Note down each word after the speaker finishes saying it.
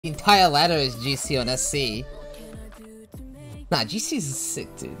The entire ladder is GC on SC. Nah, GC is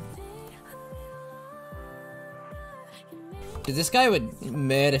sick, dude. Dude, this guy would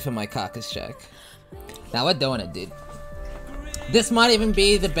murder for my carcass jack. Now we're doing it, dude. This might even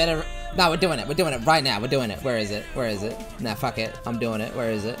be the better. No, we're doing it. We're doing it right now. We're doing it. Where is it? Where is it? Nah, fuck it. I'm doing it. Where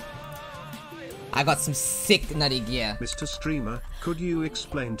is it? I got some sick nutty gear. Mr. Streamer, could you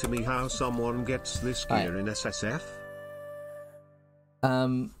explain to me how someone gets this gear in SSF?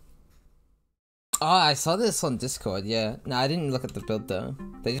 Oh, I saw this on Discord, yeah. No, I didn't look at the build though.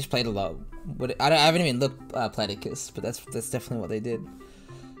 They just played a lot. I haven't even looked Platycus, but that's definitely what they did.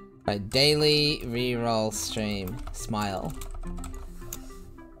 Alright, daily reroll stream. Smile.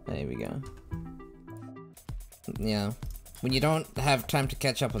 There we go. Yeah. When you don't have time to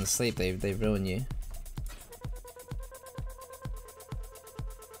catch up on sleep, they ruin you.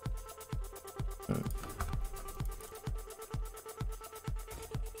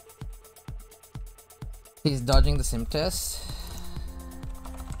 He's dodging the sim test.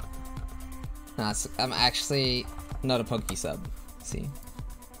 Nah, I'm actually not a Pokey sub. See?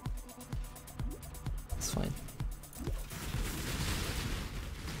 It's fine.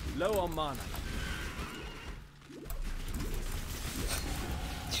 Low on mana.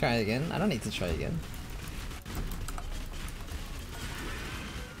 Try it again. I don't need to try again.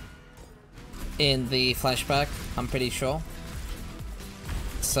 In the flashback, I'm pretty sure.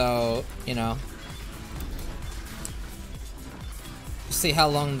 So, you know. See how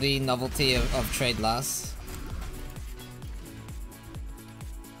long the novelty of trade lasts.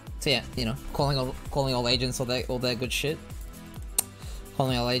 So yeah, you know, calling all agents all their good shit.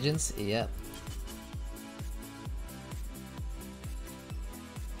 Calling all agents, yeah.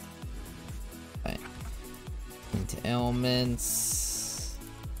 Right. Into ailments.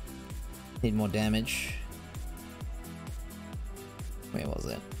 Need more damage. Where was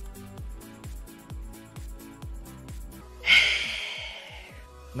it?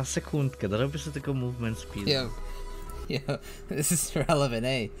 Na sekundkę, dorobię sobie tylko movement speed. Yo, this is relevant,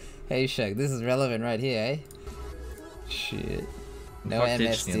 eh? Hey Shaq, this is relevant right here, eh? Shit. No MS,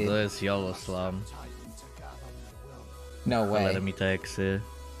 Faktycznie, to jest YOLO slam. No way. Ale mi te eksy.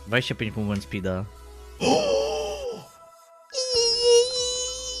 25 movement speeda.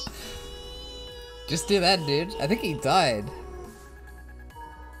 Just do that, dude. I think he died.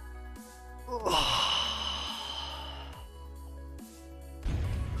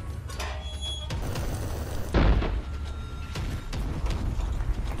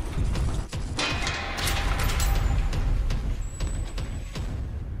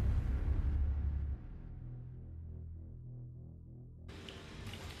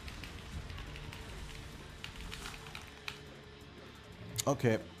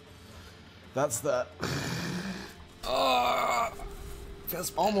 Okay. That's that.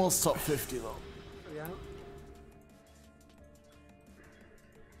 Feels almost top 50 though. Yeah.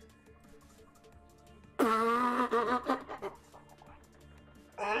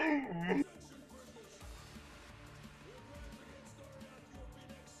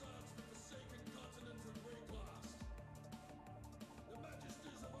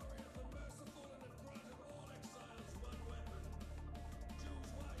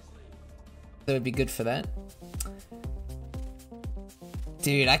 That would be good for that.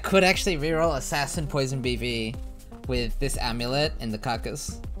 Dude, I could actually reroll Assassin Poison BV with this amulet and the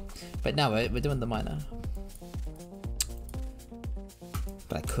carcass. But no, we're doing the minor.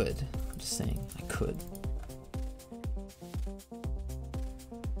 But I could. I'm just saying, I could.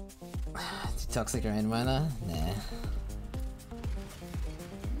 Toxic Rain minor? Nah.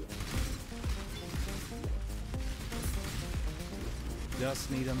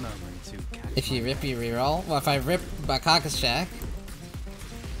 Just need a moment to catch. If you rip, you reroll. Well, if I rip my carcass jack.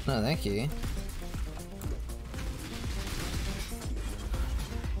 No, thank you.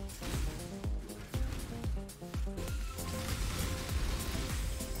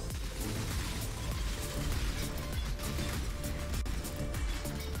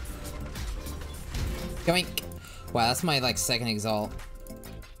 Going. Wow, that's my like second exalt.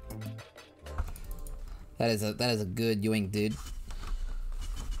 That is a good yoink, dude.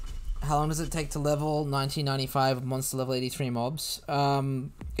 How long does it take to level 1995 monster level 83 mobs?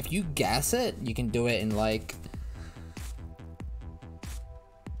 If you gas it, you can do it in like...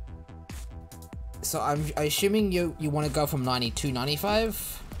 So I'm assuming you want to go from 92,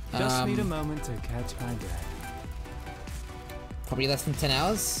 95? Just need a moment to catch my breath. Probably less than 10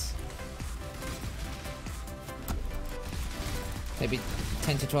 hours? Maybe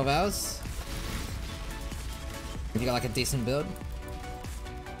 10 to 12 hours? If you got like a decent build?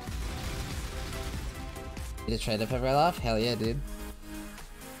 Need a trade up every laugh? Hell yeah, dude.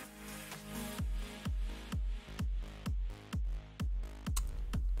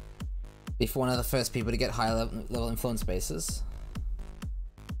 If one of the first people to get high level influence bases.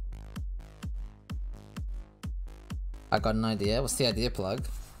 I got an idea. What's the idea, plug?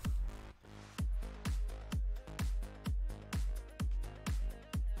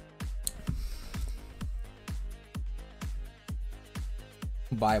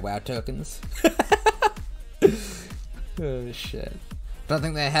 Buy WoW tokens. Oh shit. I don't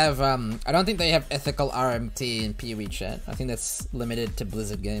think they have I don't think they have ethical RMT in PoE chat. I think that's limited to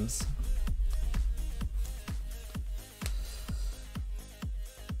Blizzard games.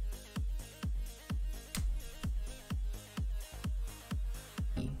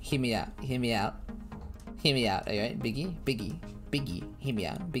 Hear me out, hear me out. Hear me out, alright? Biggie, Biggie, Biggie, hear me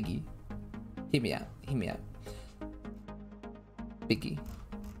out, Biggie. Hear me out, hear me out. Biggie.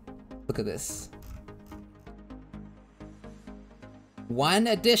 Look at this. One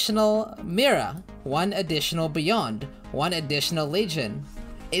additional mirror, one additional beyond, one additional legion.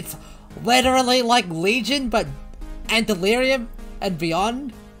 It's literally like Legion, but and Delirium and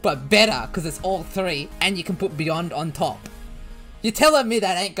Beyond, but better because it's all three, and you can put Beyond on top. You're telling me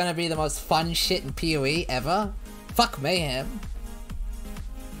that ain't gonna be the most fun shit in PoE ever? Fuck Mayhem.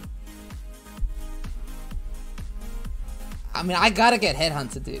 I mean, I gotta get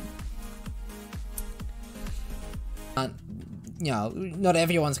Headhunter, dude. You know, not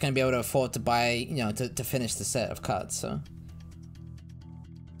everyone's gonna be able to afford to buy, you know, to finish the set of cards, so.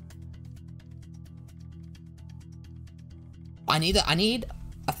 I need a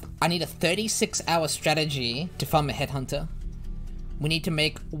 36-hour strategy to farm a Headhunter. We need to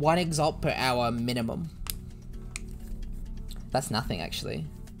make 1 exalt per hour minimum. That's nothing, actually.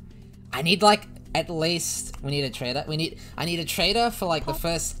 I need, like, at least... We need a trader. I need a trader for, like, the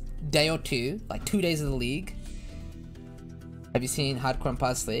first day or two. Like, 2 days of the league. Have you seen Hardcore and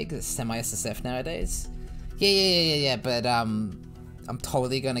Pass League? It's semi-SSF nowadays. Yeah, but, I'm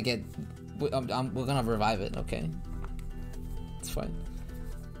totally gonna get... we're gonna revive it, okay? It's fine.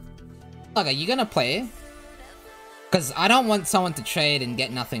 Look, are you gonna play? Because I don't want someone to trade and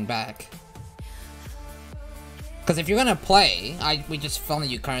get nothing back. Because if you're gonna play, we just funnel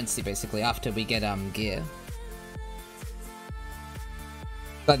you currency basically after we get gear.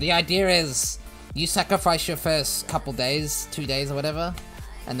 But the idea is you sacrifice your first couple days, 2 days or whatever,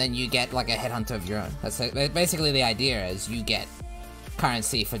 and then you get like a Headhunter of your own. That's basically the idea is you get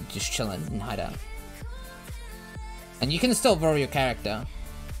currency for just chilling in hideout. And you can still roll your character.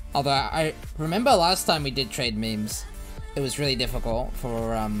 Although, I remember last time we did trade memes, it was really difficult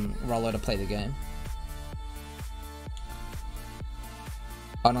for Rollo to play the game.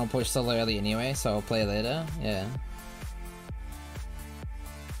 I don't push solo early anyway, so I'll play later, yeah.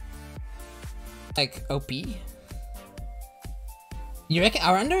 Like, OP? You reckon?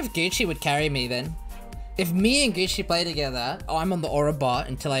 I wonder if Gucci would carry me then. If me and Gucci play together, I'm on the Aura bot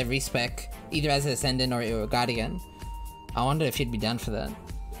until I respec, either as an Ascendant or a Guardian. I wonder if he'd be down for that.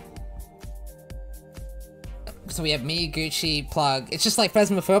 So we have me, Gucci, Plug. It's just like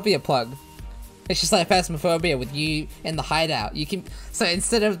Phasmophobia, Plug. It's just like Phasmophobia with you in the hideout. You can... So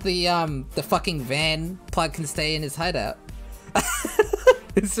instead of the fucking van, Plug can stay in his hideout.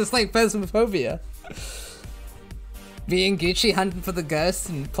 It's just like Phasmophobia. Me and Gucci hunting for the ghosts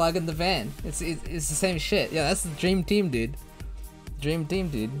and Plug in the van. It's the same shit. Yeah, that's the dream team, dude. Dream team,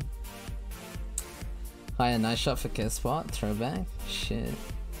 dude. Hi, a nice shot for Kiss Spot. Throwback. Shit.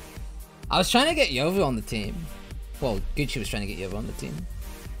 I was trying to get Yovu on the team. Well, Gucci was trying to get Yovu on the team.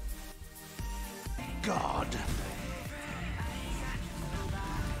 God.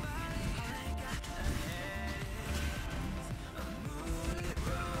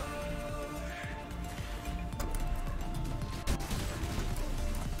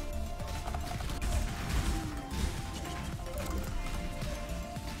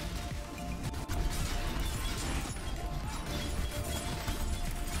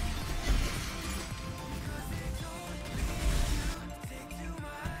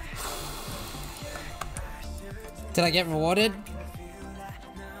 Did I get rewarded?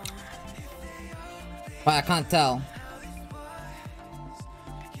 Well, I can't tell.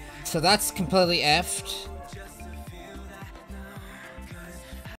 So that's completely effed.